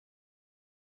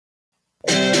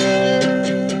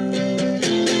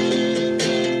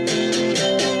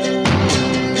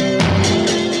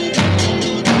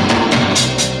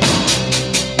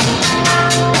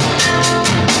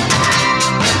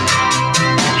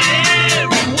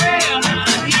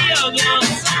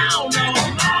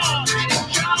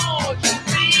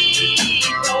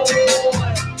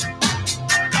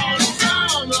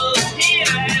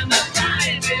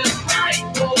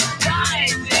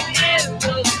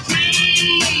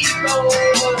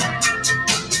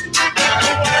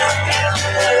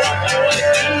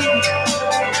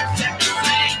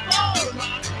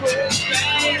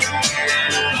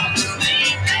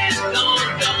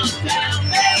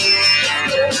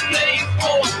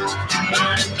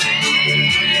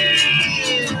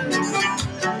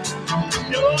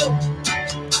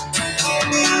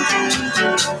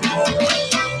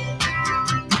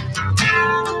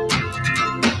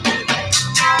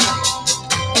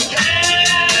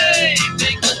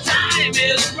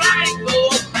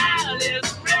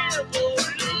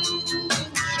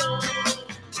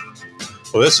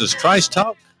Well, this is Christ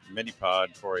Talk mini pod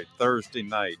for a Thursday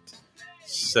night,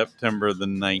 September the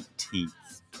 19th,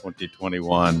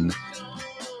 2021,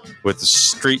 with the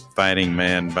Street Fighting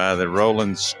Man by the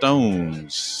Rolling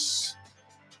Stones.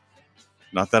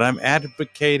 Not that I'm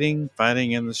advocating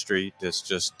fighting in the street. It's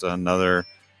just another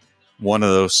one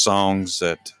of those songs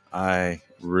that I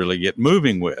really get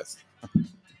moving with.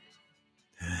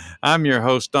 I'm your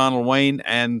host, Donald Wayne,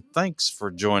 and thanks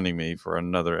for joining me for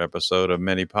another episode of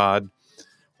Mini Pod.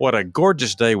 What a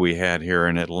gorgeous day we had here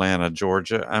in Atlanta,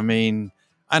 Georgia. I mean,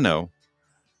 I know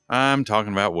I'm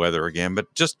talking about weather again, but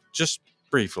just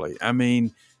briefly. I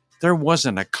mean, there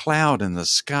wasn't a cloud in the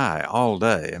sky all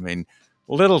day. I mean,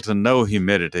 little to no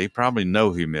humidity, probably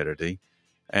no humidity,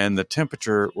 and the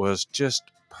temperature was just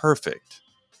perfect.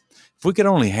 If we could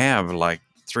only have like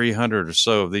 300 or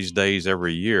so of these days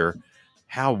every year,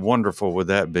 how wonderful would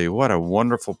that be? What a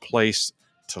wonderful place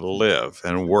to live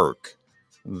and work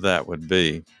that would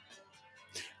be.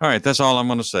 All right, that's all I'm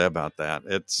going to say about that.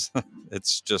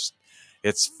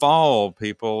 It's fall,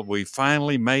 people. We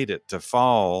finally made it to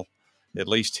fall, at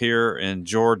least here in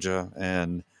Georgia,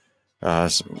 and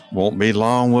won't be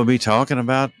long. We'll be talking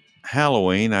about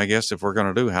Halloween, I guess, if we're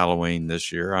going to do Halloween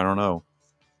this year. I don't know.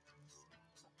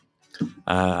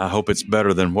 I hope it's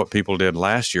better than what people did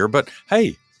last year. But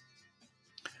hey,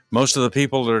 most of the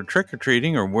people that are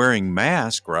trick-or-treating are wearing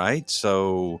masks, right?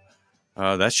 So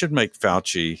that should make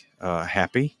Fauci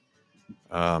happy.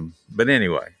 But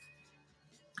anyway,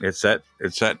 it's that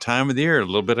time of the year, a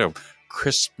little bit of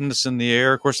crispness in the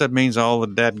air. Of course, that means all the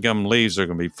dadgum leaves are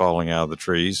going to be falling out of the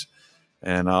trees,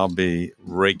 and I'll be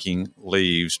raking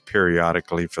leaves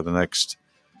periodically for the next,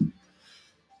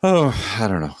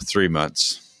 3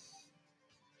 months.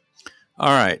 All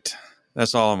right.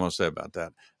 That's all I'm going to say about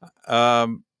that.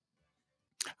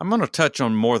 I'm going to touch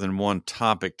on more than one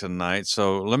topic tonight,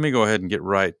 so let me go ahead and get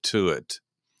right to it.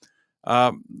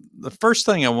 The first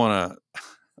thing I want to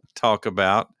talk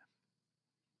about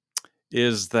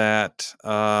is that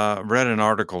I read an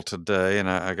article today, and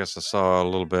I guess I saw a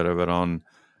little bit of it on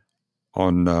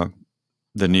the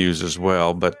news as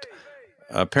well. But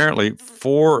apparently,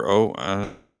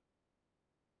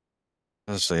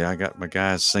 let's see, I got my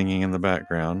guys singing in the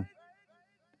background.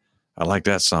 I like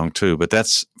that song too, but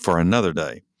that's for another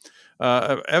day.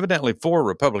 Evidently, 4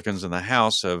 Republicans in the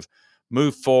House have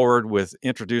moved forward with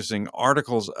introducing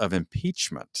articles of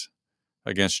impeachment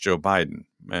against Joe Biden.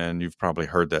 And you've probably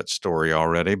heard that story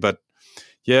already. But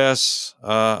yes,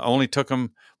 only took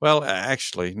them. Well,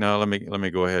 actually, no, let me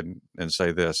go ahead and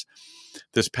say this.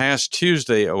 This past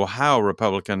Tuesday, Ohio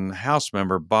Republican House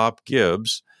member Bob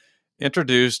Gibbs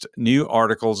introduced new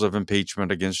articles of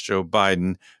impeachment against Joe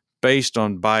Biden based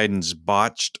on Biden's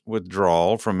botched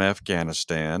withdrawal from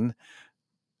Afghanistan,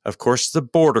 of course, the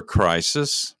border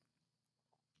crisis,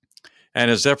 and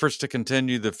his efforts to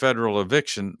continue the federal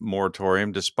eviction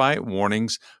moratorium despite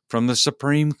warnings from the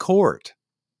Supreme Court.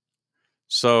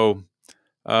 So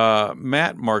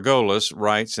Matt Margolis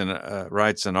writes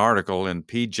an article in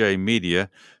PJ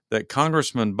Media that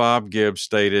Congressman Bob Gibbs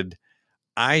stated,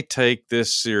 "I take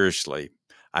this seriously.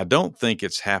 I don't think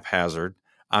it's haphazard.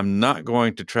 I'm not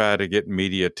going to try to get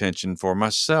media attention for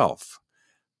myself.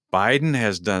 Biden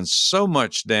has done so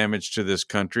much damage to this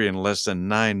country in less than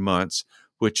 9 months,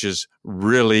 which is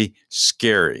really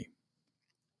scary."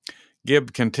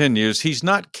 Gibb continues, he's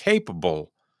not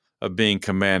capable of being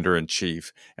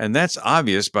commander-in-chief, and that's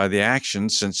obvious by the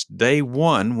actions since day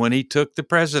one when he took the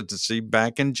presidency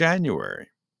back in January.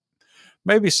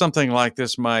 Maybe something like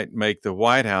this might make the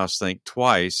White House think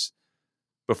twice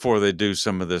before they do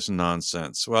some of this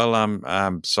nonsense. Well,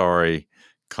 I'm sorry,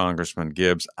 Congressman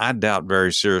Gibbs. I doubt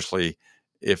very seriously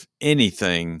if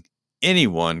anything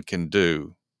anyone can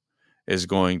do is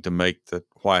going to make the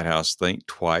White House think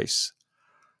twice.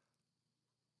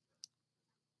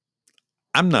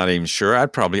 I'm not even sure.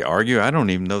 I'd probably argue I don't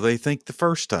even know they think the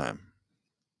first time.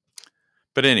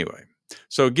 But anyway,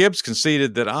 so Gibbs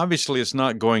conceded that obviously it's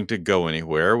not going to go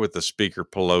anywhere with Speaker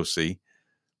Pelosi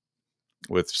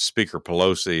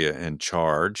in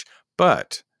charge,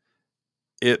 but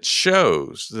it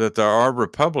shows that there are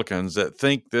Republicans that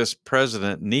think this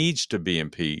president needs to be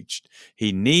impeached.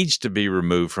 He needs to be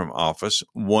removed from office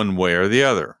one way or the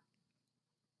other.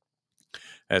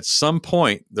 At some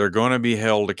point, they're going to be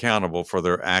held accountable for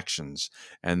their actions,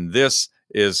 and this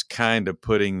is kind of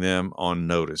putting them on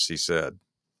notice, he said.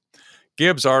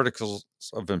 Gibbs' articles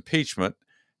of impeachment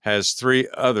has 3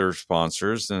 other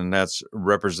sponsors, and that's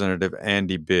Representative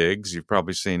Andy Biggs. You've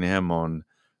probably seen him on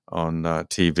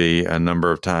TV a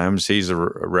number of times. He's a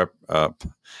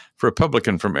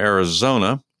Republican from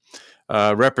Arizona.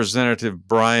 Representative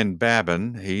Brian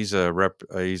Babin, he's a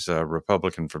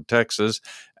Republican from Texas,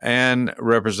 and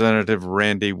Representative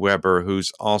Randy Weber,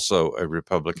 who's also a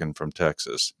Republican from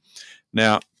Texas.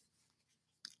 Now,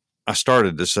 I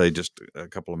started to say just a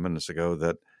couple of minutes ago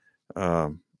that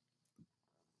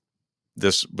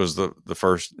this was the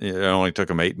first. It only took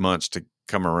them 8 months to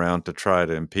come around to try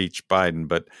to impeach Biden,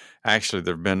 but actually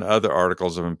there have been other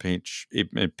articles of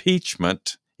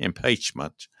impeachment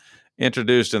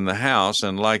introduced in the House,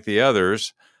 and like the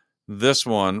others, this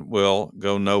one will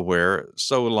go nowhere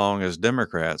so long as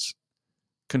Democrats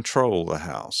control the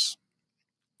House.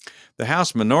 The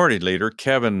House Minority Leader,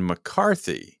 Kevin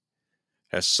McCarthy,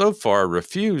 has so far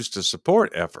refused to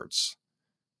support efforts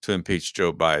to impeach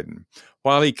Joe Biden.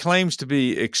 While he claims to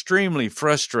be extremely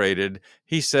frustrated,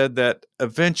 he said that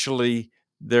eventually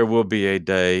there will be a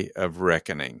day of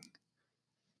reckoning.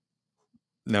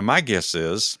 Now, my guess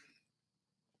is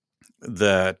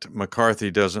that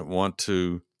McCarthy doesn't want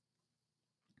to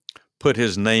put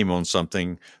his name on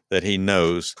something that he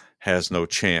knows has no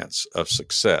chance of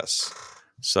success.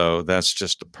 So that's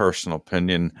just a personal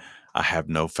opinion. I have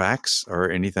no facts or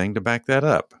anything to back that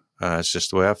up. It's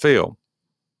just the way I feel.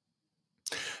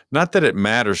 Not that it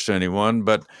matters to anyone,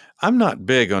 but I'm not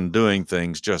big on doing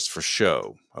things just for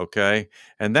show, okay?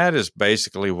 And that is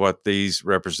basically what these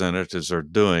representatives are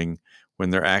doing when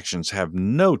their actions have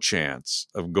no chance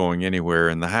of going anywhere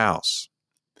in the House.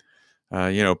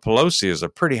 Pelosi is a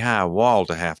pretty high wall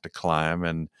to have to climb,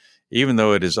 and even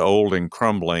though it is old and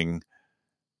crumbling,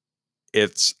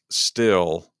 it's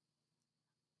still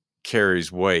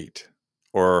carries weight.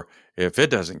 Or if it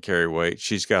doesn't carry weight,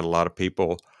 she's got a lot of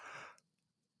people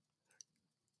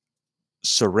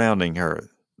surrounding her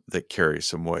that carry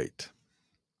some weight.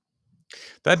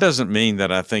 That doesn't mean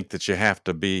that I think that you have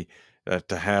to be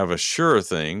to have a sure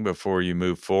thing before you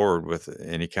move forward with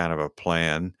any kind of a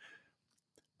plan.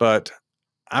 But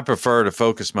I prefer to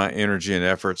focus my energy and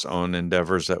efforts on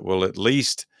endeavors that will at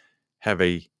least have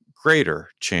a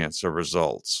greater chance of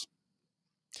results.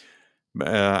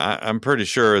 I'm pretty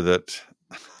sure that,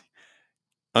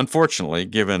 unfortunately,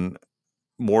 given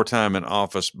more time in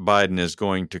office, Biden is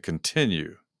going to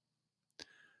continue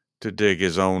to dig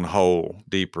his own hole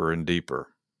deeper and deeper.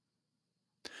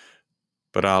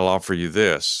 But I'll offer you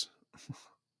this.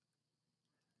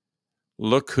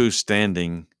 Look who's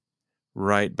standing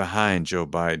right behind Joe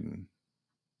Biden.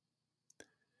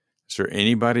 Is there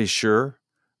anybody sure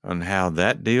on how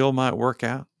that deal might work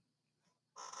out?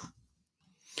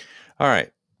 All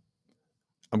right.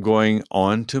 I'm going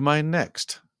on to my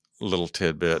next little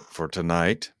tidbit for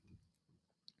tonight.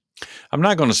 I'm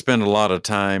not going to spend a lot of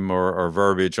time or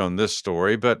verbiage on this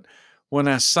story, but when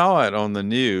I saw it on the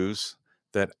news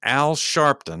that Al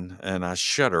Sharpton, and I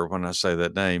shudder when I say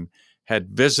that name, had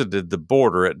visited the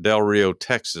border at Del Rio,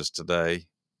 Texas today,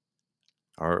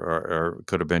 or it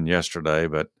could have been yesterday,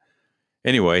 but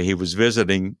anyway, he was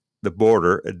visiting the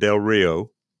border at Del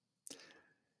Rio.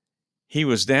 He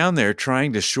was down there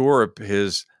trying to shore up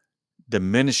his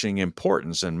diminishing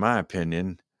importance, in my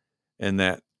opinion, in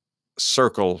that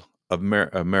circle of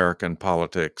American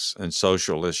politics and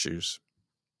social issues.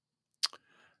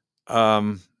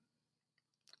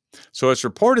 So it's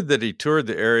reported that he toured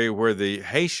the area where the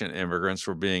Haitian immigrants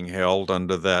were being held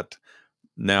under that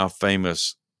now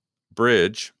famous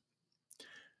bridge.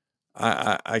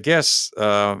 I guess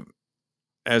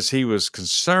as he was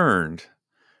concerned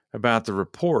about the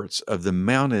reports of the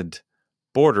mounted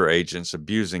border agents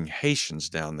abusing Haitians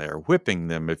down there, whipping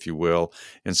them, if you will,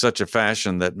 in such a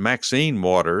fashion that Maxine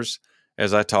Waters,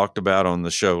 as I talked about on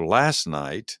the show last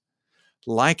night,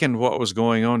 likened what was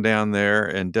going on down there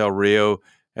in Del Rio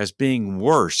as being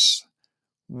worse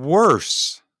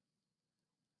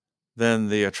than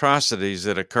the atrocities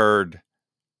that occurred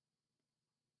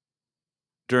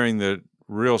during the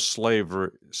real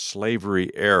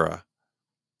slavery era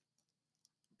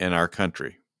in our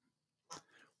country.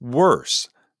 Worse.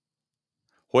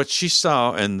 What she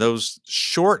saw in those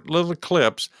short little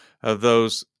clips of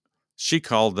those, she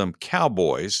called them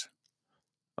cowboys.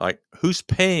 Like, who's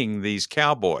paying these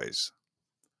cowboys?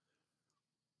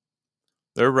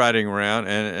 They're riding around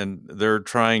and they're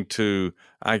trying to,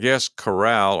 I guess,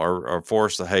 corral or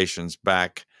force the Haitians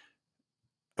back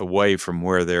away from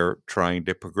where they're trying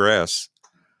to progress.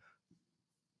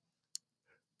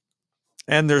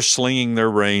 And they're slinging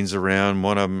their reins around.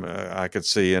 One of them, I could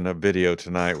see in a video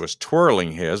tonight, was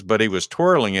twirling his, but he was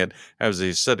twirling it as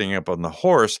he's sitting up on the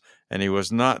horse, and he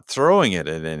was not throwing it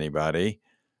at anybody.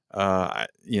 I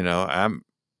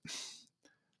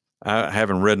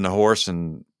haven't ridden a horse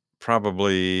in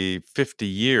probably 50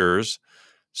 years,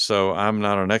 so I'm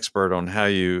not an expert on how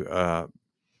you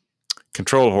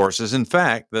control horses. In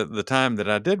fact, the time that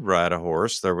I did ride a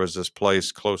horse, there was this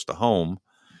place close to home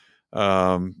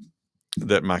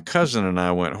that my cousin and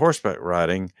I went horseback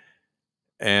riding,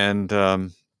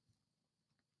 and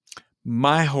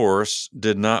my horse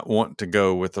did not want to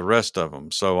go with the rest of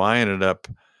them. So I ended up,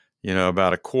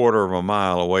 about a quarter of a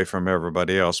mile away from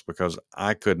everybody else because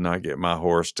I could not get my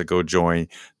horse to go join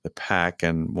the pack.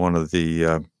 And one of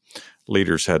the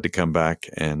leaders had to come back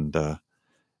and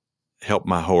help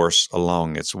my horse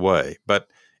along its way. But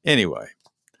anyway,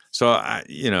 so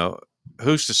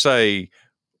who's to say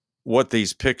what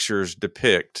these pictures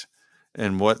depict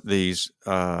and what these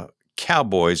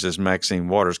cowboys, as Maxine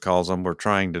Waters calls them, were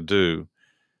trying to do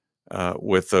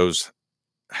with those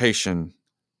Haitian,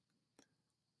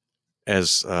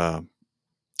 as the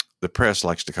press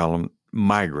likes to call them,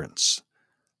 migrants.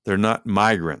 They're not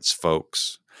migrants,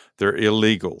 folks. They're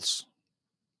illegals.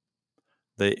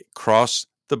 They cross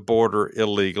the border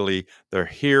illegally. They're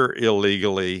here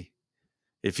illegally.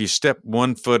 If you step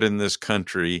one foot in this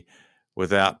country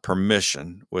without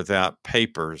permission, without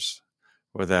papers,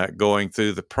 without going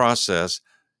through the process,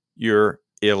 you're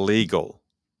illegal.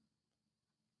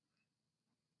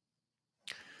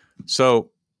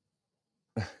 So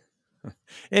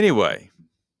anyway,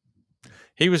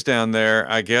 he was down there.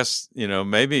 I guess,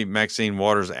 maybe Maxine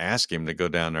Waters asked him to go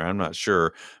down there. I'm not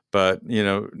sure. But,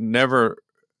 never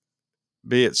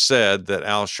be it said that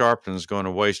Al Sharpton is going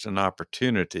to waste an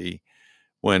opportunity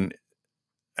when,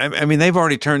 I mean, they've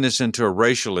already turned this into a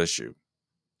racial issue.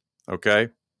 Okay.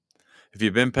 If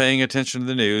you've been paying attention to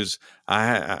the news,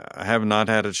 I have not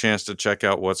had a chance to check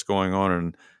out what's going on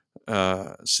in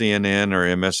CNN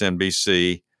or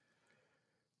MSNBC.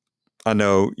 I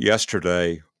know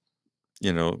yesterday,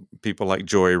 people like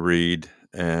Joy Reid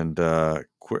and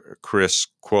Chris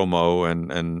Cuomo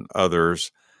and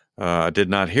others, I did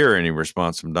not hear any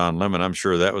response from Don Lemon. I'm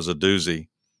sure that was a doozy,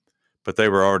 but they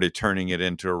were already turning it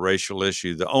into a racial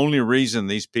issue. The only reason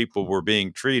these people were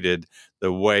being treated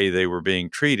the way they were being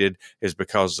treated is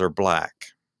because they're black.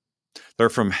 They're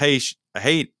from Haiti.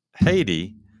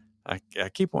 I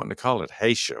keep wanting to call it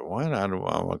Haitian. Why do I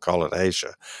want to call it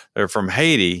Haitian? They're from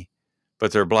Haiti,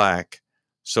 but they're black.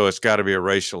 So it's got to be a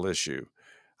racial issue.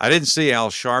 I didn't see Al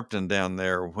Sharpton down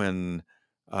there when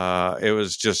it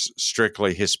was just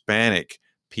strictly Hispanic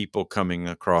people coming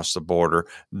across the border.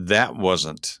 That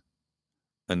wasn't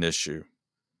an issue.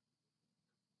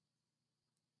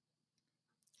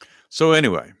 So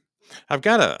anyway, I've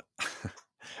got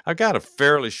a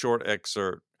fairly short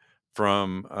excerpt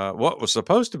from what was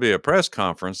supposed to be a press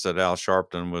conference that Al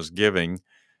Sharpton was giving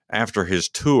after his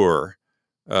tour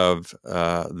of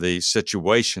the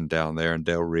situation down there in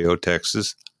Del Rio,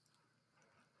 Texas.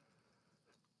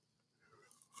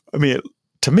 I mean,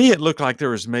 to me, it looked like there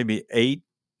was maybe 8,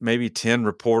 maybe 10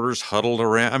 reporters huddled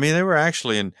around. I mean, they were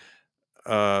actually in,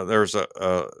 there was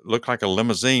looked like a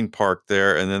limousine parked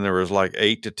there, and then there was like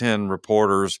 8 to 10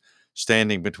 reporters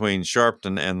standing between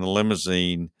Sharpton and the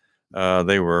limousine.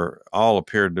 They were all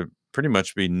appeared to pretty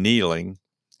much be kneeling.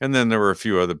 And then there were a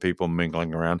few other people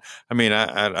mingling around. I mean,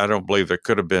 I don't believe there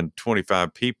could have been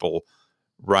 25 people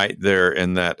right there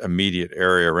in that immediate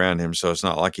area around him. So it's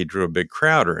not like he drew a big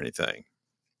crowd or anything.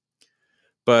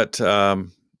 But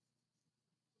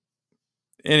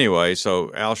anyway,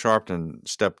 so Al Sharpton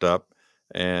stepped up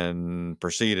and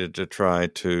proceeded to try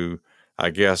to,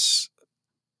 I guess,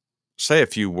 say a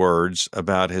few words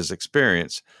about his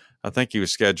experience. I think he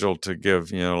was scheduled to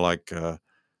give, a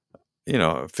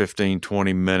 15,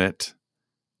 20-minute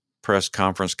press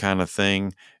conference kind of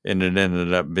thing. And it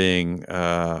ended up being,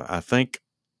 I think,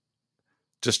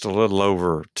 just a little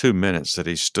over 2 minutes that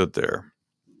he stood there.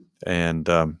 And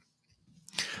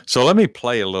so let me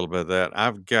play a little bit of that. I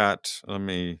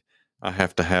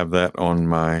have to have that on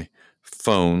my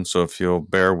phone. So if you'll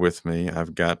bear with me,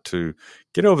 I've got to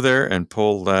get over there and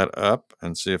pull that up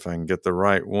and see if I can get the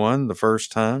right one the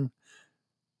first time.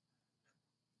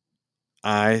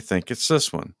 I think it's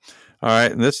this one. All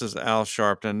right. And this is Al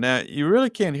Sharpton. Now, you really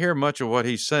can't hear much of what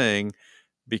he's saying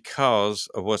because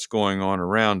of what's going on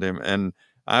around him. And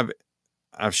I've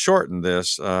shortened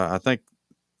this. I think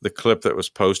the clip that was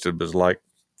posted was like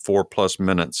 4+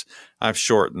 minutes. I've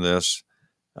shortened this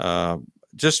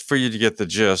just for you to get the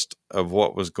gist of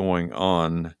what was going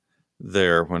on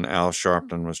there when Al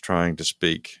Sharpton was trying to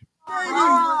speak.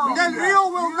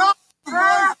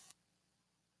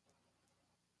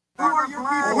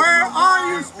 Where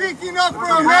are you speaking up for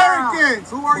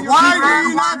Americans? Why do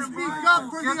you not speak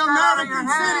up for the American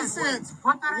citizens?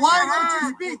 Why don't you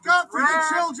speak up for the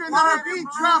children that are being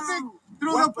trafficked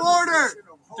through the border?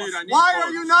 Why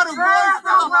are you not a voice for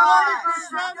the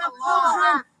 40% of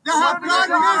children that have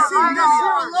gone missing this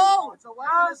year alone?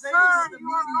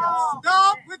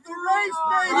 Stop with the race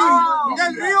baiting.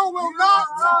 Del Rio will not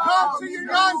succumb to your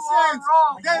nonsense.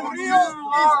 Del Rio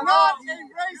is not a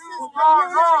racist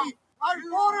community. Our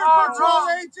border patrol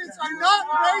agents are not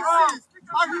racist.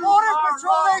 Our border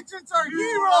patrol agents are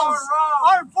heroes.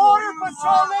 Our border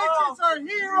patrol agents are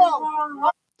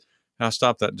heroes. I'll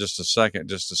stop that just a second,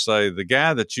 just to say the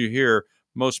guy that you hear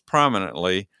most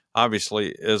prominently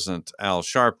obviously isn't Al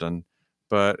Sharpton,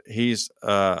 but he's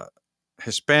a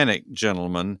Hispanic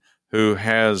gentleman who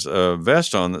has a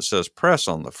vest on that says press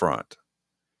on the front.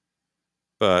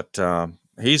 But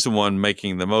he's the one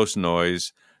making the most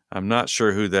noise. I'm not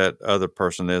sure who that other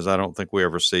person is. I don't think we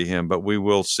ever see him, but we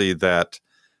will see that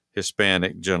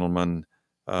Hispanic gentleman.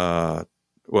 Well,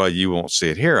 you won't see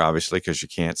it here, obviously, because you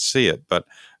can't see it, but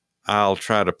I'll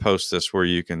try to post this where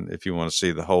you can, if you want to see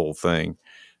the whole thing.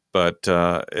 But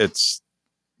I'll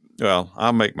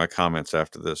make my comments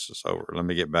after this is over. Let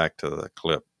me get back to the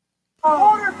clip.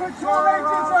 Border Patrol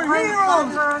agents are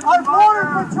heroes! Our Border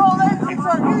Patrol agents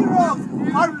are heroes!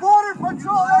 Our Border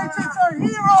Patrol agents are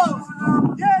heroes!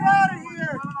 Get out of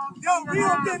here! Del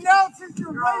Rio denounces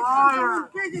your racism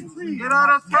and bigotry! Get out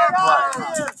of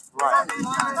here!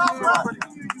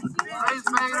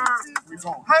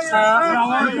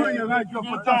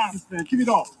 Keep it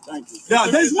off. Thank you. Yeah,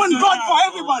 there's one God for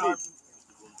everybody.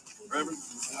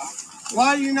 Why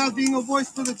are you not being a voice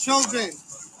for the children?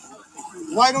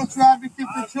 Why don't you advocate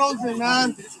for children,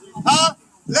 man? Huh?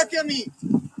 Look at me.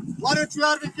 Why don't you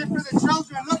advocate for the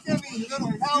children? Look at me, you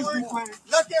little coward.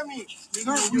 Look at me. You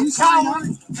coward.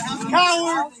 You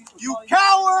coward. You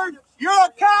coward. You're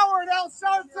a coward, El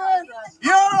Sharpton.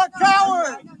 You're a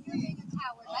coward.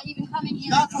 Not even coming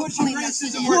here. Stop pushing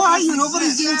racism. Who are you?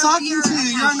 Nobody's even talking to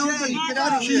you. You're nobody. Get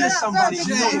out of here. Somebody.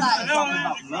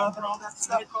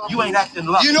 You ain't acting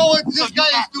love. You know what this guy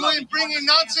is doing? Bringing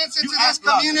nonsense into this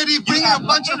community, bringing a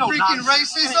bunch of freaking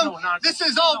racism. This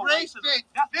is all race bait.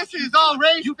 This is all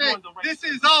race bait. This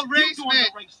is all race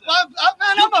bait.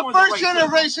 I'm a first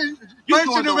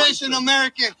generation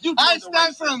American. I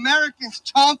stand for Americans,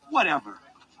 chump. Whatever.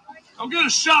 Go get a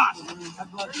shot.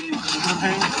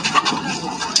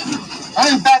 I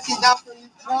ain't backing down from you,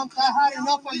 Trump. I had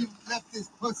enough of you leftist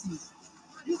pussies.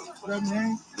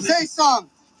 Say something.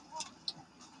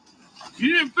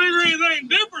 You didn't figure anything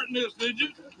different in this, did you?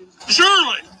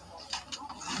 Surely.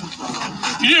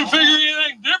 You didn't figure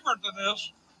anything different than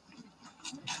this.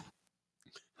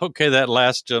 Okay, that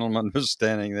last gentleman was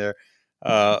standing there.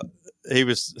 He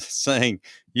was saying,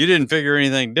 you didn't figure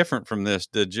anything different from this,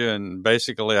 did you? And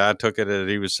basically, I took it as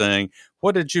he was saying,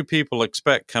 what did you people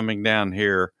expect coming down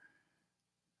here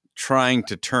trying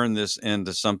to turn this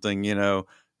into something,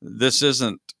 this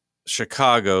isn't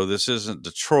Chicago, this isn't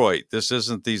Detroit, this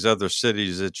isn't these other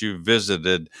cities that you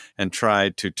visited and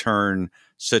tried to turn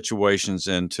situations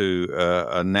into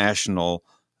a national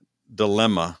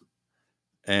dilemma.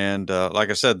 And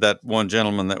like I said, that one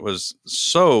gentleman that was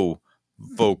so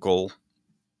vocal,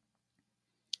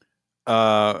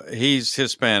 he's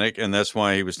Hispanic, and that's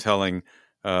why he was telling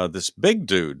this big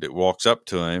dude that walks up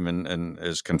to him and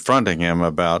is confronting him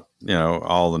about,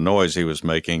 all the noise he was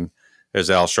making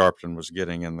as Al Sharpton was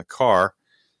getting in the car,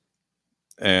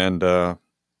 and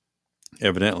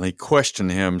evidently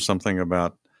questioned him something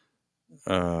about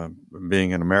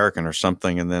being an American or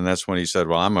something. And then that's when he said,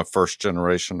 well, I'm a first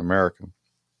generation American.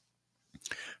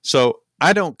 So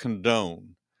I don't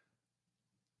condone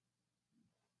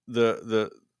the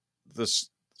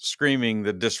screaming,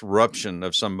 the disruption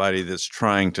of somebody that's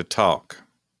trying to talk.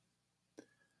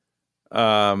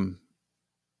 The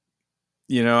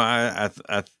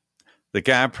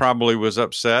guy probably was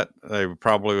upset. They were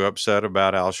probably upset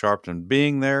about Al Sharpton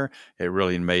being there. It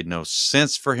really made no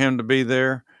sense for him to be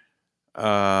there,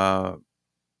 because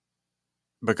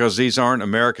these aren't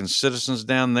American citizens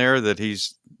down there that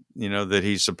he's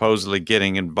supposedly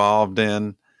getting involved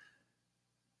in.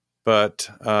 But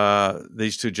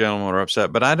these two gentlemen are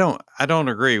upset. But I don't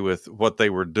agree with what they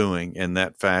were doing in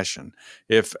that fashion.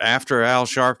 If after Al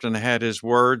Sharpton had his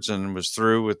words and was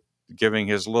through with giving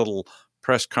his little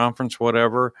press conference,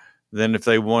 whatever, then if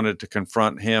they wanted to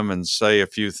confront him and say a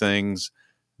few things,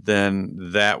 then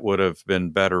that would have been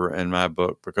better in my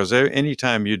book. Because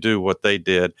anytime you do what they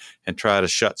did and try to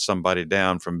shut somebody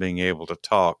down from being able to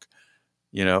talk,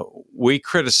 we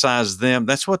criticize them.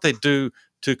 That's what they do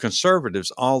to conservatives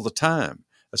all the time,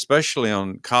 especially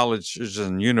on colleges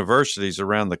and universities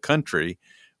around the country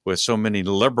with so many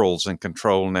liberals in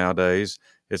control nowadays.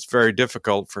 It's very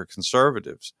difficult for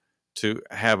conservatives to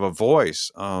have a voice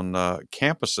on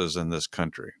campuses in this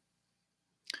country.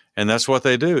 And that's what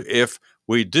they do. If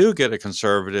we do get a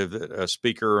conservative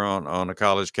speaker on a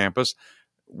college campus,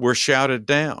 we're shouted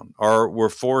down or we're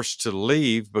forced to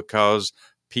leave because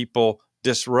people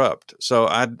disrupt. So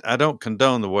I don't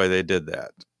condone the way they did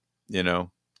that. You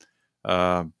know,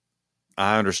 I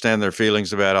understand their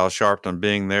feelings about Al Sharpton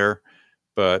being there,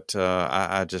 but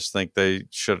I just think they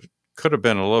could have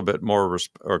been a little bit more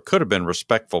or could have been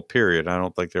respectful, period. I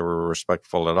don't think they were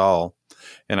respectful at all.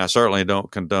 And I certainly don't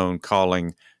condone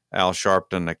calling Al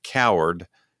Sharpton a coward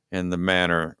in the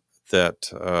manner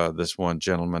that this one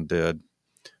gentleman did.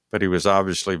 But he was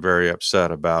obviously very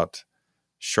upset about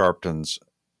Sharpton's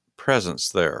presence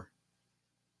there.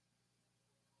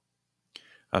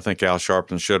 I think Al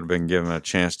Sharpton should have been given a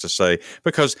chance to say,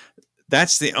 because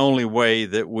that's the only way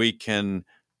that we can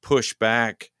push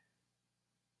back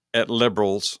at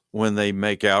liberals when they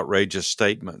make outrageous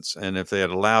statements. And if they had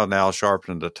allowed Al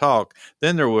Sharpton to talk,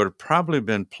 then there would have probably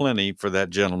been plenty for that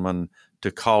gentleman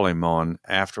to call him on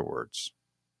afterwards.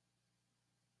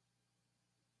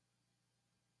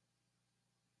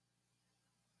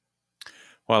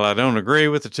 While I don't agree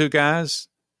with the two guys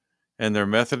and their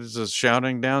methods of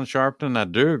shouting down Sharpton, I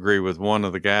do agree with one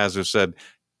of the guys who said,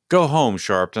 "Go home,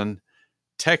 Sharpton.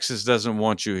 Texas doesn't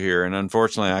want you here." And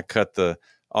unfortunately, I cut the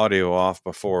audio off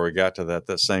before we got to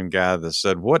that same guy that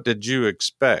said, "What did you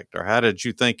expect, or how did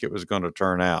you think it was going to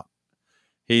turn out?"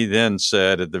 He then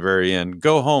said at the very end,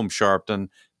 "Go home, Sharpton.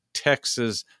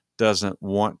 Texas doesn't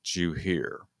want you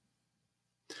here."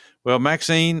 Well,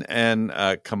 Maxine and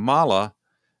Kamala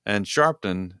and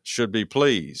Sharpton should be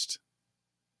pleased.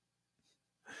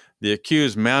 The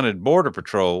accused mounted Border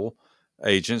Patrol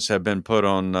agents have been put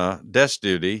on desk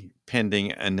duty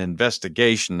pending an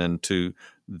investigation into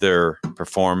their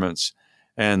performance.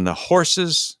 And the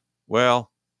horses,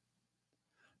 well,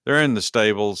 they're in the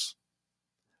stables.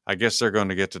 I guess they're going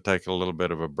to get to take a little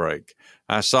bit of a break.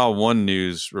 I saw one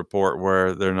news report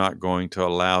where they're not going to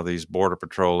allow these Border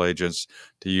Patrol agents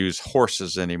to use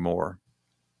horses anymore.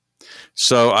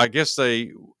 So I guess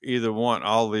they either want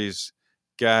all these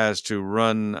guys to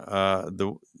run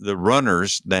the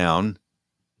runners down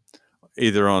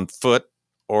either on foot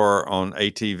or on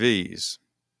ATVs.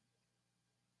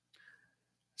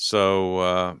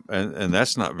 So, and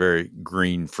that's not very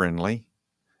green friendly,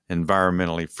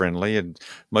 environmentally friendly, and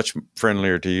much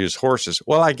friendlier to use horses.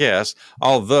 Well, I guess,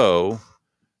 although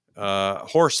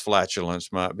horse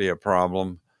flatulence might be a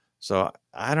problem. So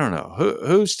I don't know.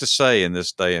 Who's to say in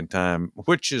this day and time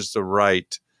which is the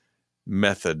right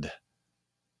method?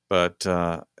 But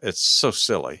it's so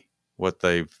silly what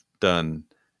they've done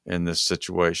in this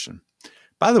situation.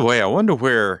 By the way, I wonder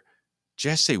where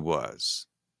Jesse was.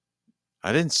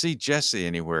 I didn't see Jesse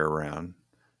anywhere around.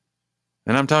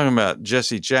 And I'm talking about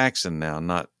Jesse Jackson now,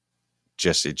 not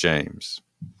Jesse James.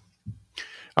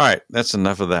 All right, that's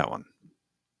enough of that one.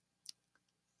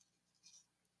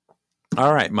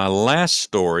 All right, my last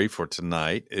story for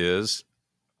tonight is,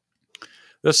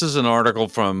 this is an article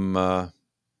from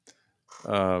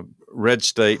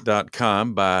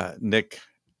redstate.com by Nick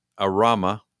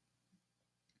Arama,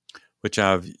 which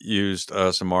I've used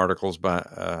some articles by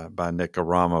Nick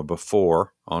Arama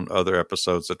before on other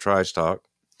episodes of Trice Talk.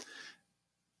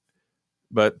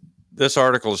 But this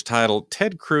article is titled,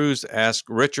 "Ted Cruz Asked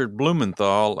Richard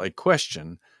Blumenthal a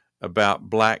Question About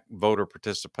Black Voter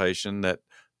Participation That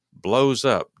Blows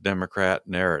Up Democrat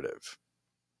Narrative."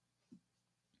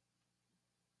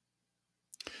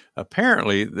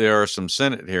 Apparently, there are some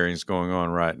Senate hearings going on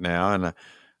right now, and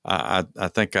I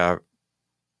think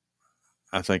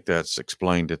that's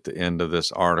explained at the end of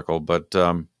this article, but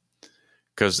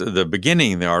because the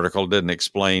beginning of the article didn't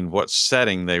explain what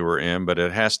setting they were in, but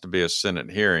it has to be a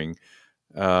Senate hearing.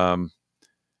 So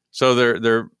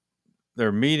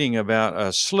they're meeting about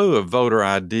a slew of voter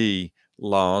ID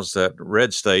laws that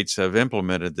red states have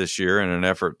implemented this year in an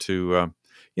effort to,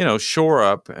 shore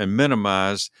up and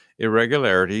minimize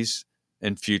irregularities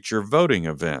in future voting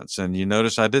events. And you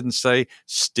notice I didn't say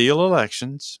steal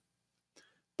elections,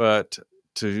 but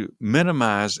to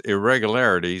minimize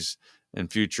irregularities in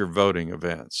future voting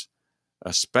events,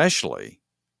 especially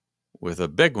with a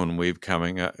big one we've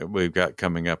got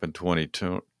coming up in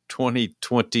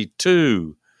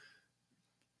 2022.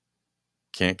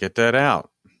 Can't get that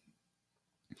out.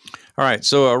 All right,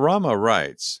 so Arama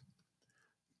writes,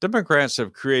 Democrats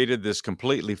have created this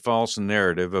completely false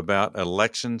narrative about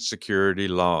election security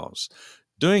laws.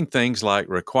 Doing things like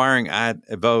requiring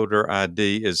voter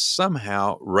ID is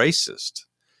somehow racist,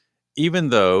 even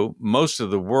though most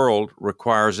of the world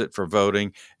requires it for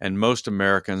voting and most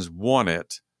Americans want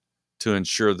it to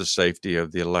ensure the safety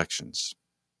of the elections,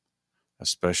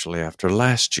 especially after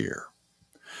last year.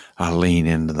 I lean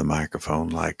into the microphone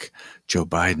like Joe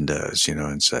Biden does,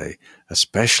 and say,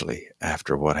 especially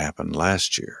after what happened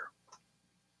last year.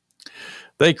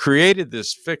 They created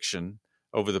this fiction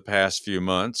over the past few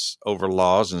months over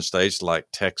laws in states like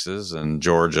Texas and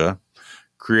Georgia,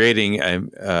 creating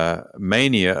a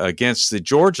mania against the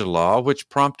Georgia law, which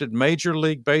prompted Major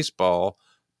League Baseball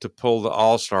to pull the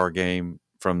All-Star game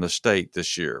from the state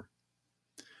this year.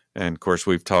 And of course,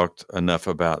 we've talked enough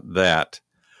about that.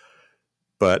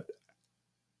 But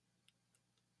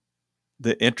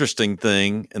the interesting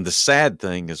thing and the sad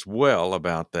thing as well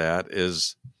about that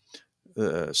is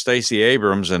Stacey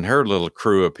Abrams and her little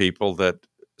crew of people that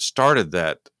started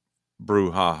that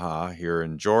brouhaha here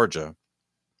in Georgia.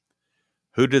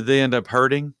 Who did they end up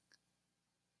hurting?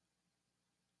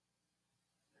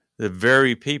 The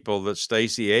very people that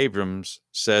Stacey Abrams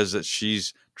says that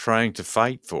she's trying to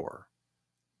fight for.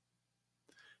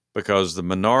 Because the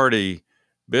minority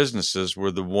businesses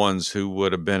were the ones who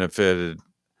would have benefited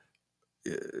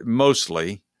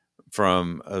mostly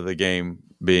from the game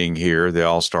being here, the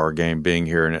All-Star game being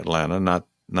here in Atlanta.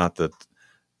 Not that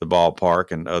the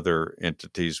ballpark and other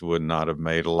entities would not have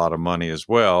made a lot of money as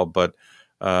well, but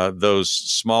those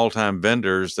small-time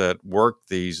vendors that work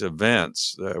these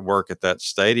events, work at that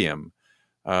stadium,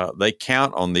 they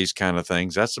count on these kind of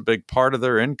things. That's a big part of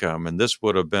their income, and this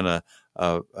would have been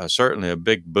certainly a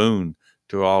big boon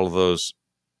to all of those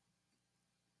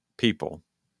people.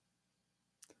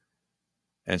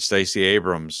 And Stacey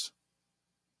Abrams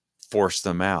forced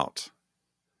them out.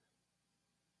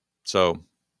 So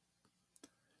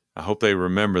I hope they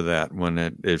remember that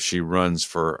if she runs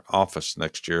for office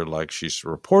next year, like she's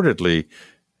reportedly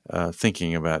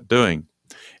thinking about doing.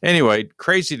 Anyway,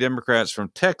 crazy Democrats from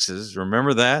Texas,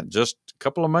 remember that? Just a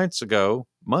couple of months ago,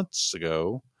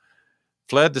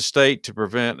 fled the state to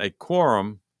prevent a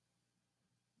quorum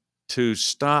to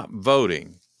stop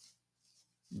voting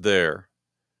there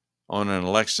on an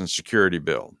election security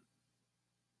bill.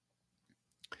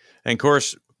 And of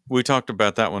course, we talked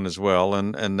about that one as well,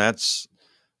 and that's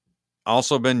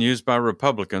also been used by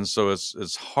Republicans, so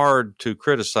it's hard to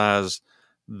criticize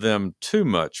them too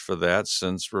much for that,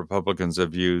 since Republicans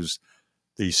have used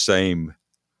the same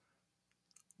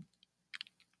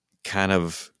kind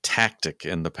of tactic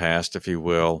in the past, if you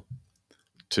will,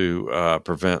 to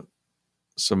prevent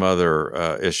some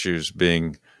other issues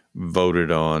being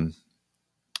voted on,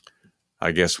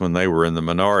 I guess, when they were in the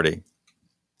minority.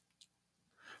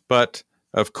 But,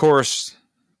 of course,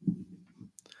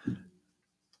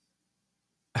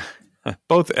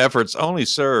 both efforts only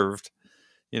served,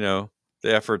 the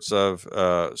efforts of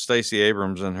Stacey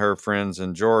Abrams and her friends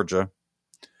in Georgia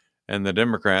and the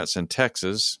Democrats in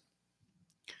Texas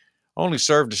only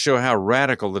served to show how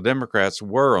radical the Democrats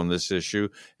were on this issue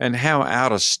and how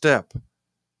out of step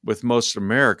with most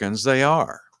Americans they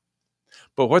are.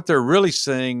 But what they're really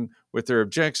saying with their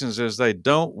objections is they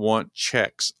don't want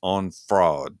checks on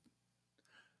fraud.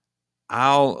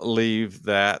 I'll leave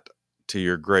that to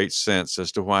your great sense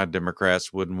as to why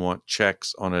Democrats wouldn't want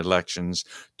checks on elections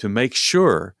to make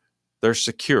sure they're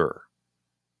secure.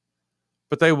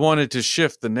 But they wanted to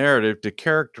shift the narrative to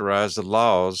characterize the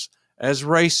laws as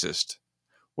racist.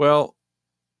 Well,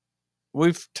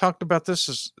 we've talked about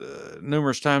this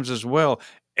numerous times as well.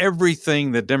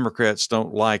 Everything that Democrats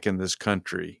don't like in this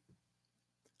country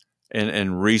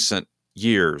in recent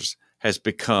years has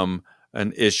become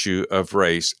an issue of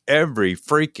race. Every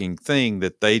freaking thing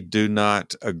that they do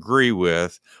not agree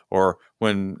with, or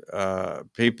when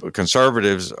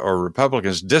conservatives or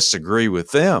Republicans disagree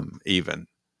with them even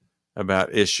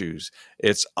about issues,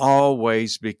 it's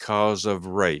always because of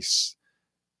race.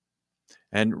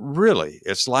 And really,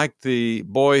 it's like the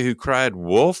boy who cried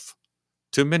wolf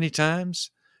too many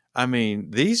times. I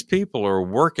mean, these people are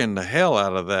working the hell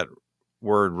out of that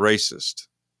word racist.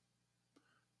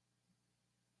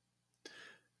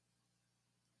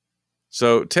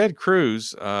 So Ted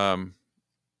Cruz, let's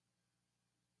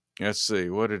see,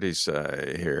 what did he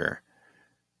say here?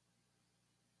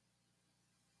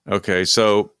 Okay,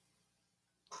 so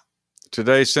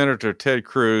today Senator Ted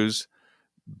Cruz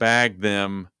bagged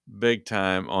them big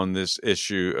time on this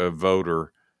issue of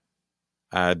voter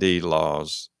ID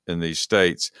laws in these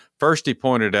states. First, he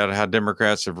pointed out how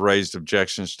Democrats have raised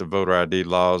objections to voter ID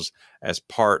laws as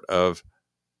part of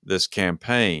this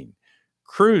campaign.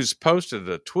 Cruz posted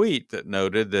a tweet that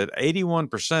noted that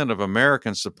 81% of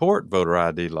Americans support voter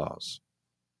ID laws.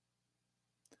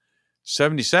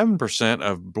 77%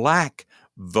 of Black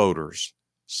voters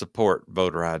support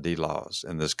voter ID laws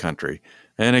in this country.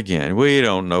 And again, we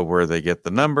don't know where they get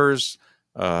the numbers,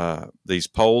 these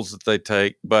polls that they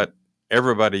take, but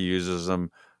everybody uses them,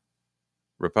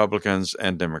 Republicans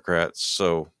and Democrats.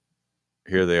 So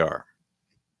here they are.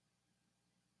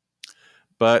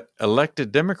 But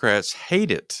elected Democrats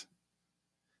hate it.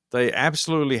 They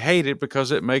absolutely hate it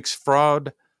because it makes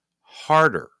fraud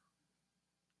harder,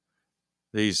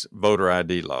 these voter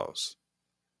ID laws.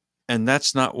 And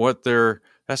that's not their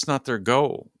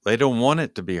goal. They don't want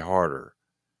it to be harder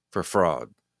for fraud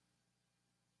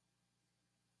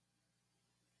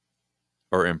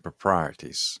or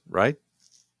improprieties, right?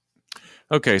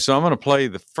 Okay, so I'm going to play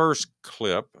the first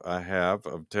clip I have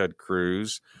of Ted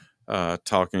Cruz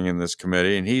talking in this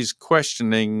committee, and he's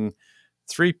questioning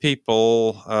three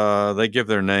people. They give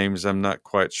their names. I'm not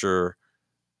quite sure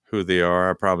who they are.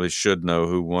 I probably should know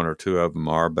who one or two of them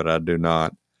are, but I do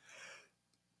not.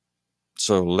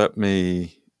 So let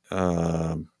me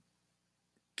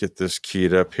get this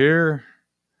keyed up here.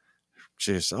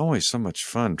 Gee, it's always so much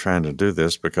fun trying to do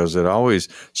this because it always,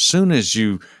 soon as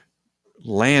you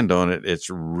land on it, it's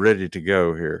ready to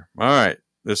go here. All right.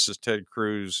 This is Ted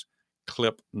Cruz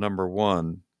clip number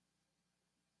 1.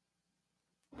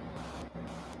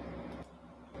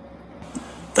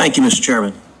 Thank you, Mr.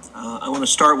 Chairman. I want to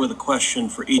start with a question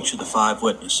for each of the 5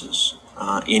 witnesses.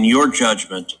 In your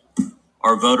judgment,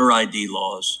 are voter ID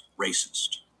laws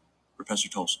racist? Professor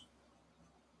Tolson.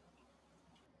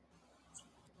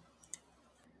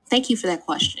 Thank you for that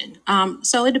question.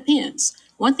 So it depends.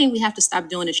 One thing we have to stop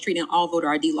doing is treating all voter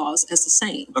ID laws as the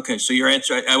same. Okay, so your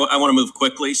answer, I want to move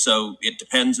quickly, so it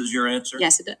depends is your answer?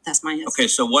 Yes, that's my answer. Okay,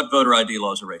 so what voter ID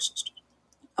laws are racist?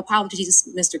 Apologies,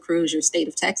 Mr. Cruz, your state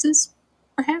of Texas,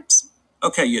 perhaps?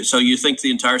 Okay, so you think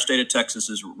the entire state of Texas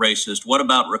is racist. What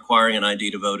about requiring an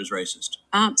ID to vote is racist?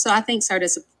 So I think, sir,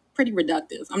 that's pretty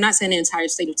reductive. I'm not saying the entire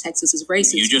state of Texas is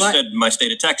racist. You just said my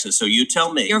state of Texas, so you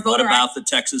tell me, what about the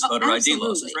Texas voter ID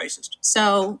laws is racist?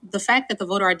 So the fact that the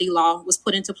voter ID law was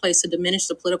put into place to diminish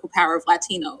the political power of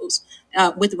Latinos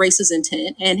with racist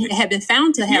intent and had been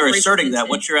found to have You're racist asserting intent. That.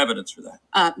 What's your evidence for that?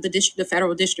 The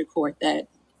federal district court that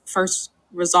first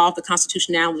resolved the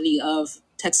constitutionality of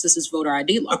Texas's voter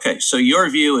ID law. Okay, so your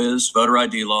view is voter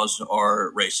ID laws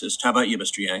are racist. How about you,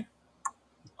 Mr. Yang?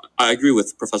 I agree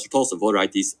with Professor Tolson. Voter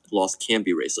ID laws can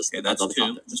be racist. Okay, that's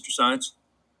 2. Mr. Science?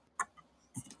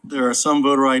 There are some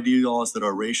voter ID laws that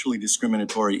are racially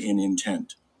discriminatory in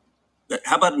intent.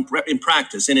 How about in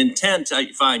practice? In intent,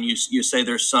 fine, you say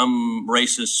there's some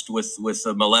racist with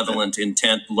a malevolent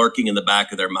intent lurking in the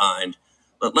back of their mind.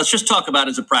 But let's just talk about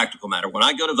it as a practical matter. When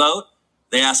I go to vote,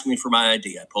 they ask me for my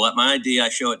ID. I pull out my ID, I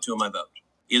show it to them, I vote.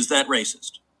 Is that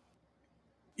racist?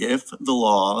 If the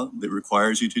law that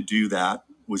requires you to do that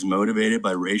was motivated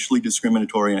by racially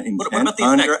discriminatory intent what about the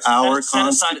under effect? our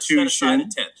Constitution.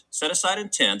 Set aside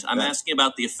intent. I'm asking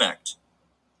about the effect.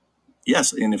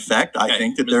 Yes, in effect, I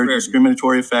think that there are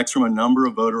discriminatory effects from a number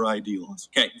of voter ID laws.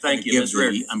 Okay, thank you, Ms.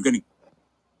 Reardon. I'm going to.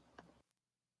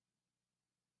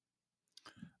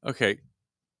 Okay.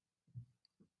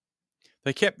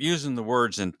 They kept using the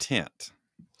words intent.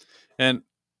 And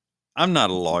I'm not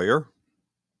a lawyer.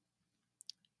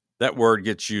 That word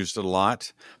gets used a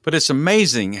lot. But it's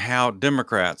amazing how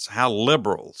Democrats, how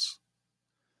liberals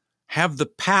have the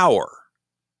power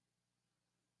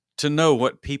to know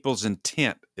what people's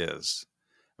intent is.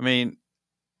 I mean,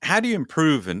 how do you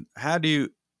prove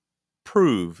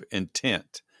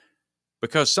intent?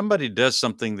 Because somebody does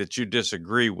something that you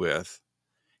disagree with,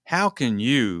 how can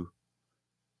you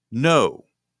know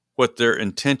what their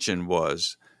intention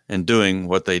was in doing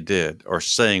what they did or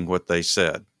saying what they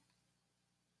said?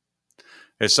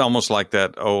 It's almost like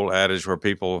that old adage where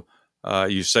people,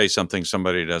 you say something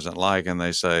somebody doesn't like and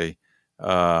they say,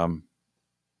 I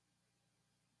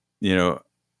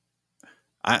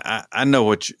know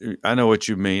what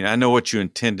you mean. I know what you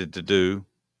intended to do.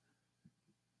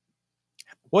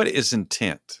 What is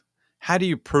intent? How do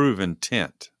you prove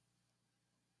intent?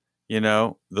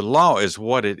 The law is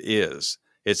what it is.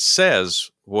 It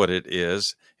says what it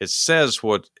is. It says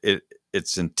what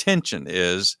its intention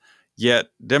is. Yet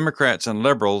Democrats and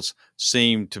liberals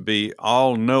seem to be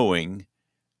all knowing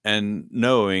and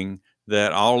knowing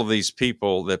that all of these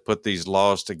people that put these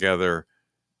laws together,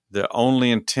 the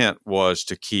only intent was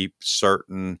to keep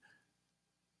certain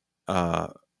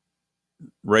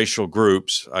racial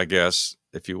groups, I guess,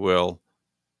 if you will,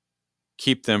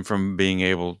 keep them from being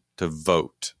able to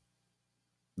vote.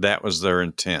 That was their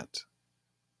intent.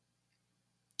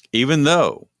 Even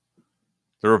though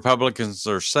the Republicans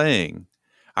are saying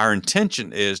our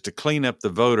intention is to clean up the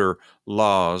voter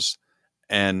laws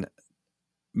and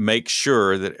make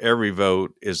sure that every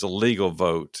vote is a legal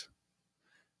vote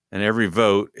and every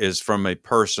vote is from a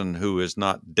person who is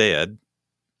not dead,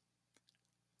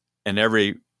 and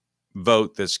every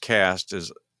vote that's cast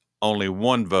is only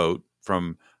one vote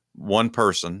from one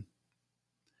person,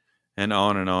 and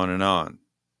on and on and on.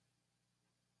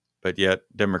 But yet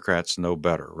Democrats know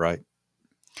better, right?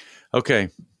 Okay.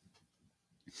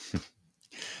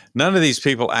 None of these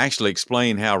people actually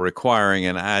explain how requiring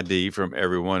an ID from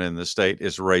everyone in the state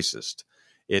is racist.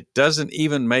 It doesn't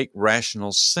even make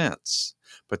rational sense.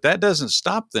 But that doesn't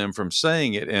stop them from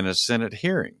saying it in a Senate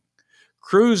hearing.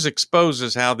 Cruz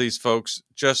exposes how these folks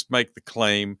just make the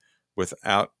claim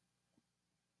without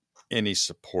any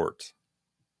support.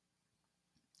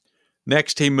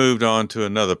 Next, he moved on to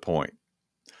another point,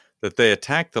 that they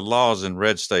attack the laws in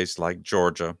red states like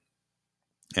Georgia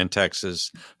and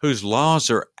Texas, whose laws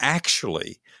are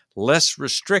actually less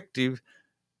restrictive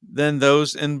than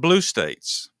those in blue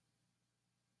states.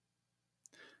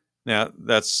 Now,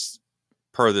 that's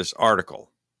per this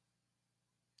article.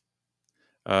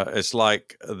 It's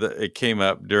like it came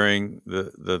up during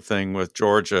the thing with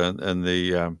Georgia and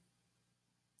the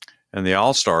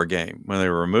All-Star game when they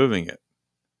were removing it.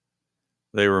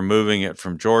 They were moving it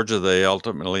from Georgia. They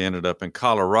ultimately ended up in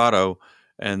Colorado,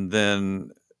 and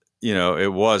then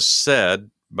it was said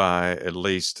by at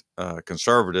least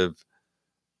conservatives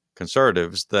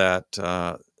that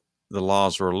the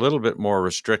laws were a little bit more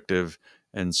restrictive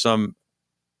in some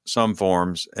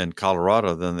forms in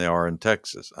Colorado than they are in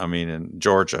in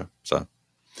Georgia. So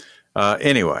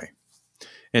anyway,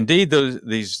 indeed,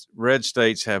 these red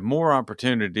states have more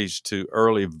opportunities to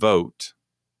early vote.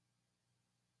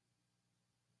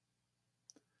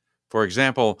 For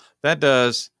example, than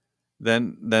does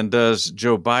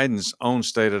Joe Biden's own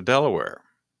state of Delaware.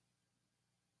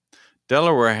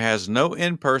 Delaware has no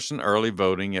in-person early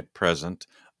voting at present,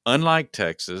 unlike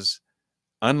Texas,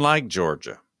 unlike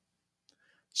Georgia.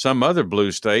 Some other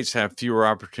blue states have fewer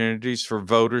opportunities for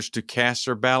voters to cast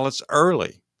their ballots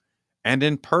early and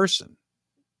in person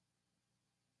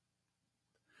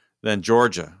than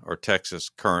Georgia or Texas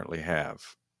currently have.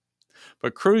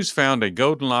 But Cruz found a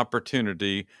golden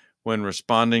opportunity when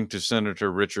responding to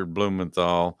Senator Richard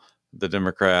Blumenthal, the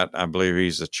Democrat. I believe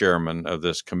he's the chairman of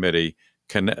this committee,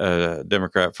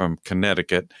 Democrat from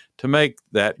Connecticut, to make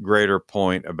that greater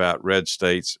point about red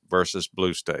states versus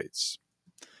blue states.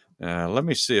 Let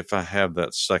me see if I have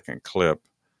that second clip.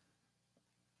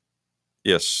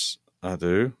 Yes, I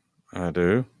do.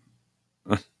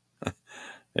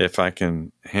 If I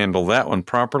can handle that one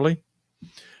properly.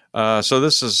 So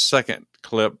this is the second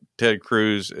clip. Ted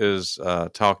Cruz is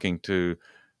talking to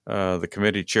the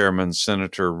committee chairman,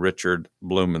 Senator Richard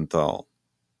Blumenthal.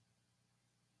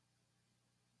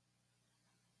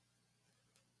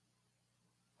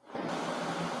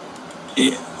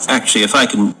 Actually, if I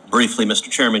can briefly, Mr.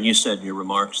 Chairman, you said in your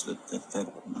remarks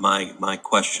that my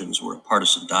questions were a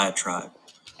partisan diatribe.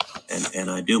 And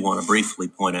I do want to briefly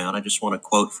point out, I just want to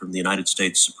quote from the United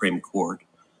States Supreme Court,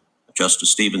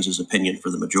 Justice Stevens' opinion for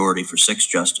the majority for 6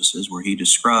 justices, where he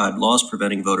described laws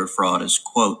preventing voter fraud as,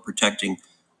 quote, protecting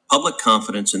public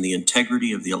confidence in the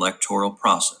integrity of the electoral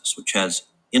process, which has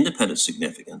independent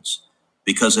significance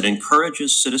because it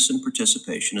encourages citizen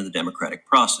participation in the democratic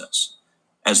process.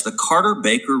 As the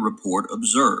Carter-Baker report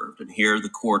observed, and here the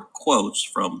court quotes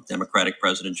from Democratic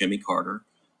President Jimmy Carter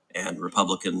and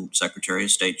Republican Secretary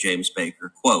of State James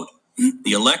Baker, quote,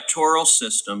 the electoral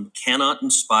system cannot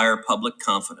inspire public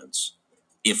confidence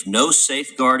if no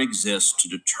safeguard exists to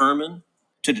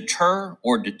deter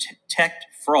or detect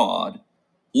fraud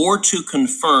or to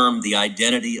confirm the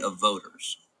identity of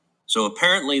voters. So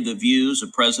apparently the views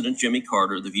of President Jimmy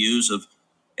Carter, the views of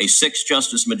a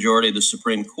 6-justice majority of the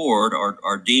Supreme Court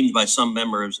are deemed by some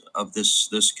members of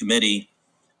this committee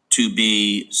to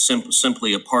be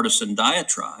simply a partisan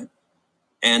diatribe.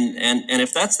 And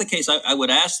if that's the case, I would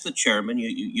ask the chairman,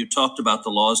 you talked about the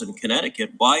laws in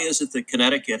Connecticut. Why is it that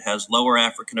Connecticut has lower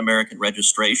African-American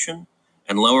registration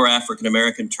and lower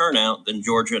African-American turnout than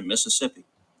Georgia and Mississippi?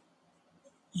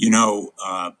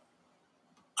 I'm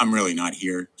really not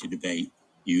here to debate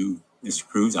you, Mr.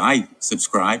 Cruz. I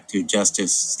subscribe to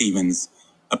Justice Stevens'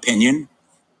 opinion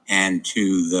and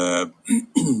to the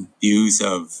views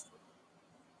of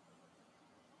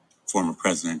former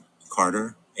President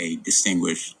Carter, a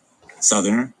distinguished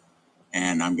Southerner.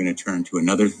 And I'm going to turn to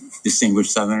another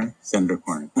distinguished Southerner, Senator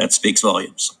Cornyn. That speaks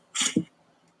volumes.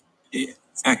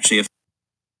 Actually, if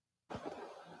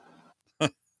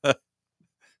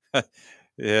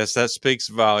Yes, that speaks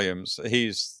volumes.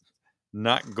 He's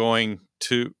not going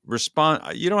to respond.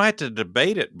 You don't have to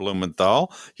debate it,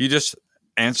 Blumenthal. You just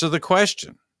answer the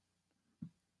question.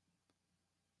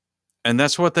 And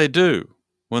that's what they do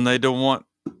when they don't want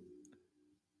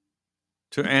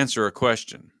to answer a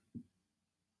question.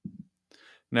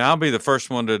 Now, I'll be the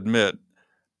first one to admit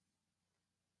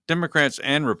Democrats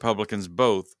and Republicans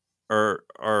both are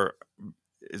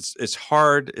it's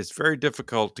hard. It's very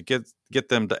difficult to get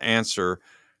them to answer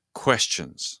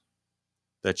questions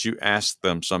that you ask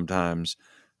them sometimes,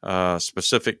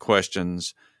 specific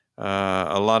questions.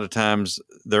 A lot of times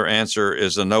their answer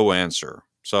is a no answer.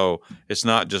 So it's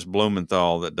not just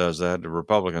Blumenthal that does that. The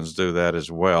Republicans do that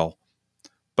as well.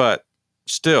 But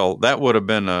still, that would have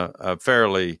been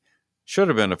should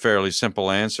have been a fairly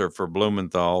simple answer for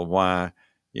Blumenthal why,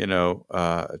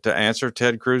 to answer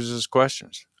Ted Cruz's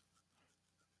questions.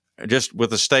 Just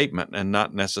with a statement and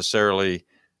not necessarily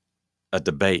a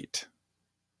debate.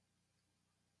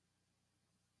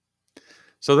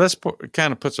 So that's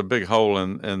kind of puts a big hole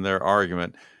in their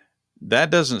argument.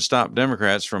 That doesn't stop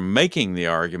Democrats from making the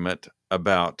argument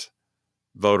about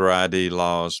voter ID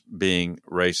laws being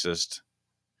racist,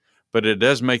 but it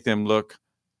does make them look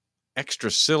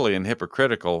extra silly and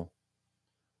hypocritical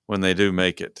when they do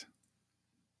make it.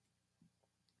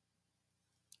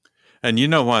 And you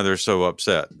know why they're so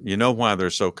upset. You know why they're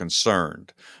so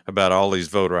concerned about all these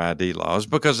voter ID laws,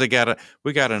 because we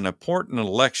got an important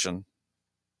election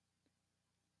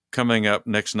coming up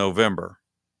next November.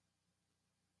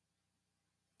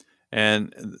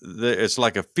 And it's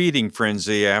like a feeding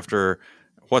frenzy after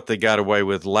what they got away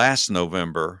with last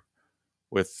November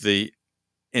with the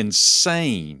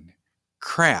insane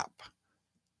crap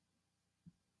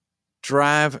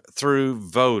drive-through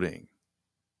voting,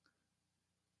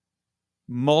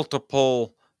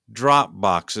 multiple drop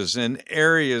boxes in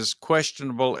areas,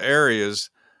 questionable areas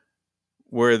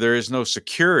where there is no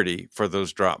security for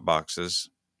those drop boxes.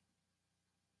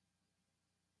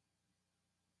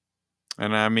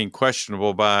 And I mean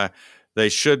questionable by they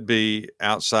should be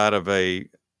outside of at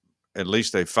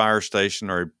least a fire station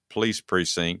or a police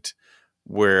precinct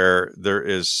where there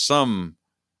is some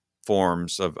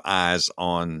forms of eyes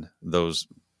on those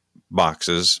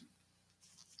boxes.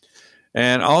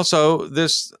 And also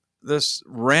this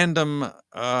random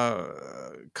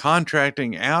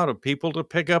contracting out of people to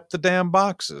pick up the damn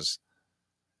boxes,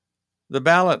 the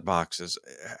ballot boxes.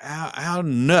 How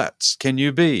nuts can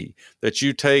you be that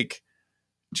you take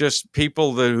just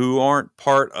people who aren't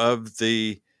part of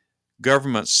the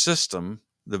government system,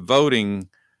 the voting,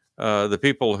 the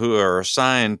people who are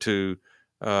assigned to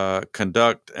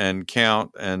conduct and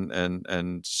count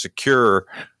and secure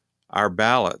our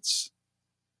ballots.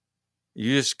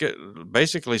 You just get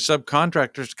basically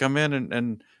subcontractors to come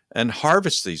in and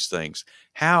harvest these things.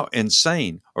 How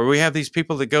insane. Or we have these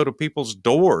people that go to people's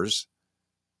doors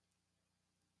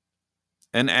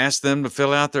and ask them to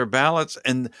fill out their ballots,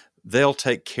 and they'll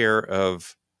take care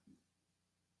of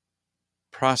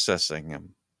processing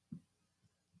them.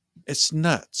 It's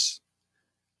nuts.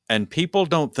 And people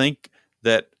don't think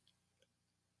that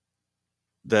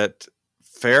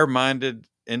fair-minded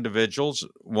individuals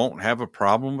won't have a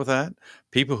problem with that.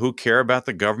 People who care about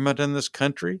the government in this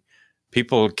country,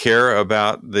 people who care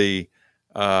about the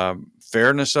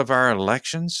fairness of our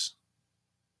elections,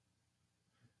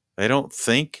 they don't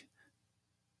think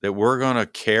that we're going to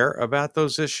care about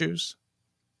those issues.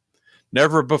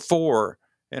 Never before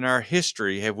in our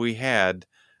history have we had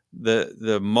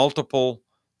the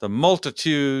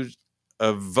multitude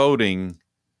of voting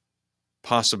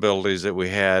possibilities that we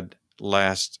had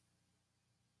last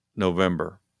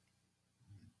November.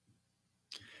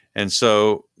 And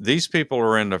so these people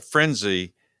are in a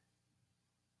frenzy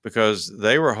because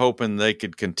they were hoping they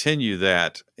could continue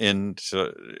that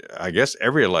into, I guess,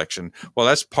 every election. Well,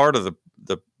 that's part of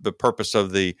the purpose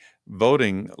of the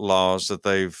voting laws that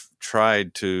they've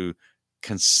tried to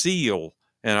conceal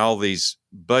in all these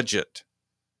budget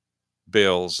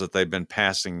bills that they've been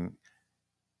passing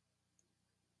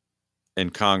in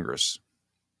Congress,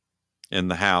 in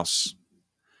the House.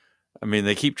 I mean,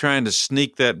 they keep trying to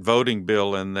sneak that voting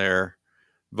bill in there,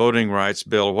 voting rights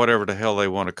bill, whatever the hell they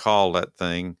want to call that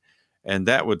thing. And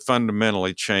that would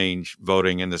fundamentally change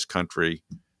voting in this country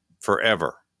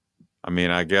forever. I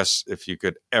mean, I guess if you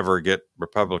could ever get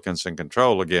Republicans in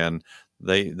control again,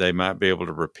 they might be able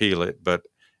to repeal it. But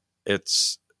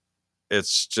it's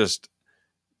just,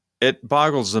 it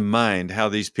boggles the mind how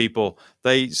these people,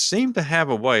 they seem to have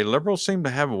a way, liberals seem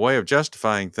to have a way of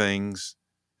justifying things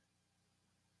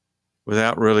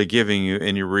without really giving you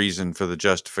any reason for the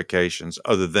justifications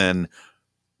other than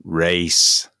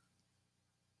race.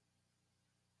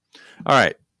 All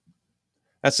right.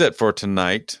 That's it for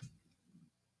tonight.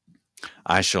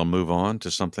 I shall move on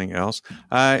to something else.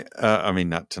 I mean,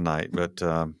 not tonight, but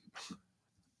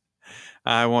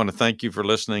I want to thank you for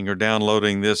listening or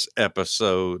downloading this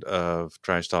episode of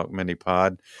Trash Talk Mini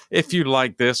Pod. If you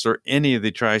like this or any of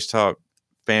the Trash Talk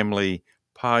family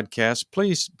podcasts,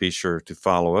 please be sure to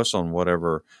follow us on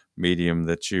whatever medium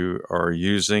that you are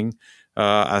using.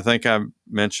 I think I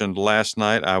mentioned last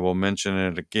night, I will mention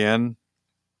it again,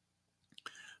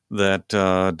 that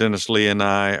Dennis Lee and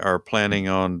I are planning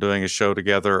on doing a show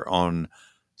together on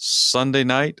Sunday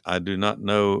night. I do not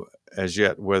know as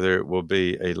yet whether it will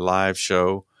be a live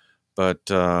show, but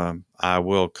I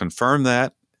will confirm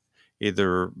that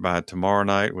either by tomorrow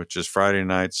night, which is Friday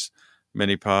night's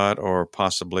mini pod, or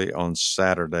possibly on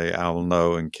Saturday. I'll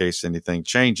know in case anything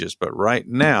changes. But right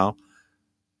now,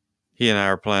 he and I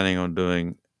are planning on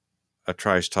doing a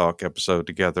Trice Talk episode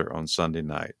together on Sunday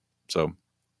night. So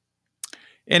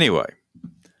anyway,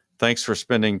 thanks for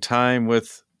spending time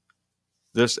with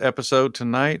this episode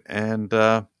tonight. And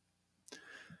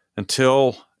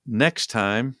until next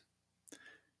time,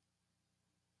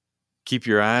 keep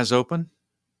your eyes open,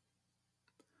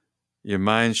 your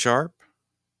mind sharp.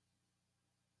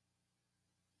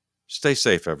 Stay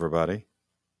safe, everybody.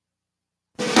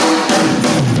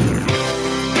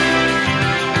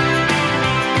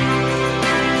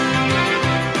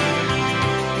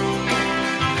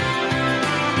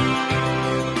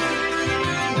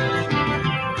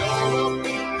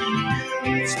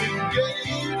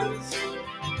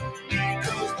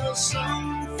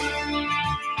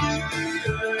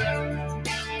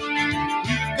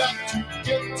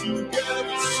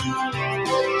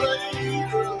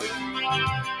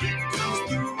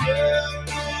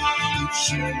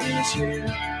 Is here,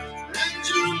 and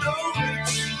you know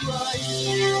it's right.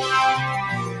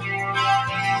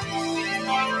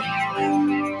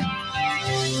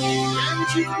 And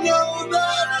you know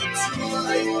that it's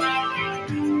right.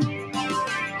 You've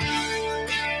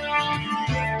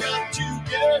got to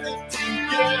get it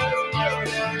together.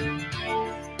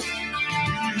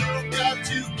 You've got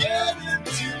to get it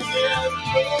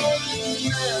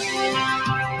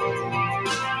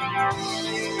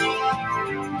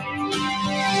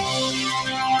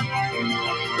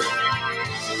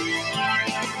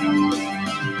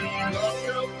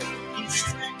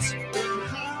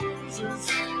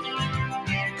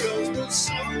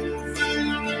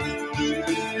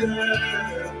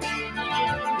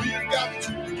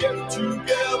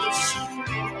together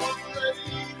sooner or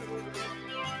later,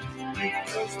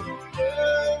 because the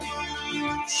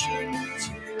revolution is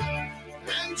here,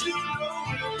 and you know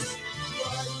it's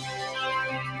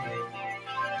right.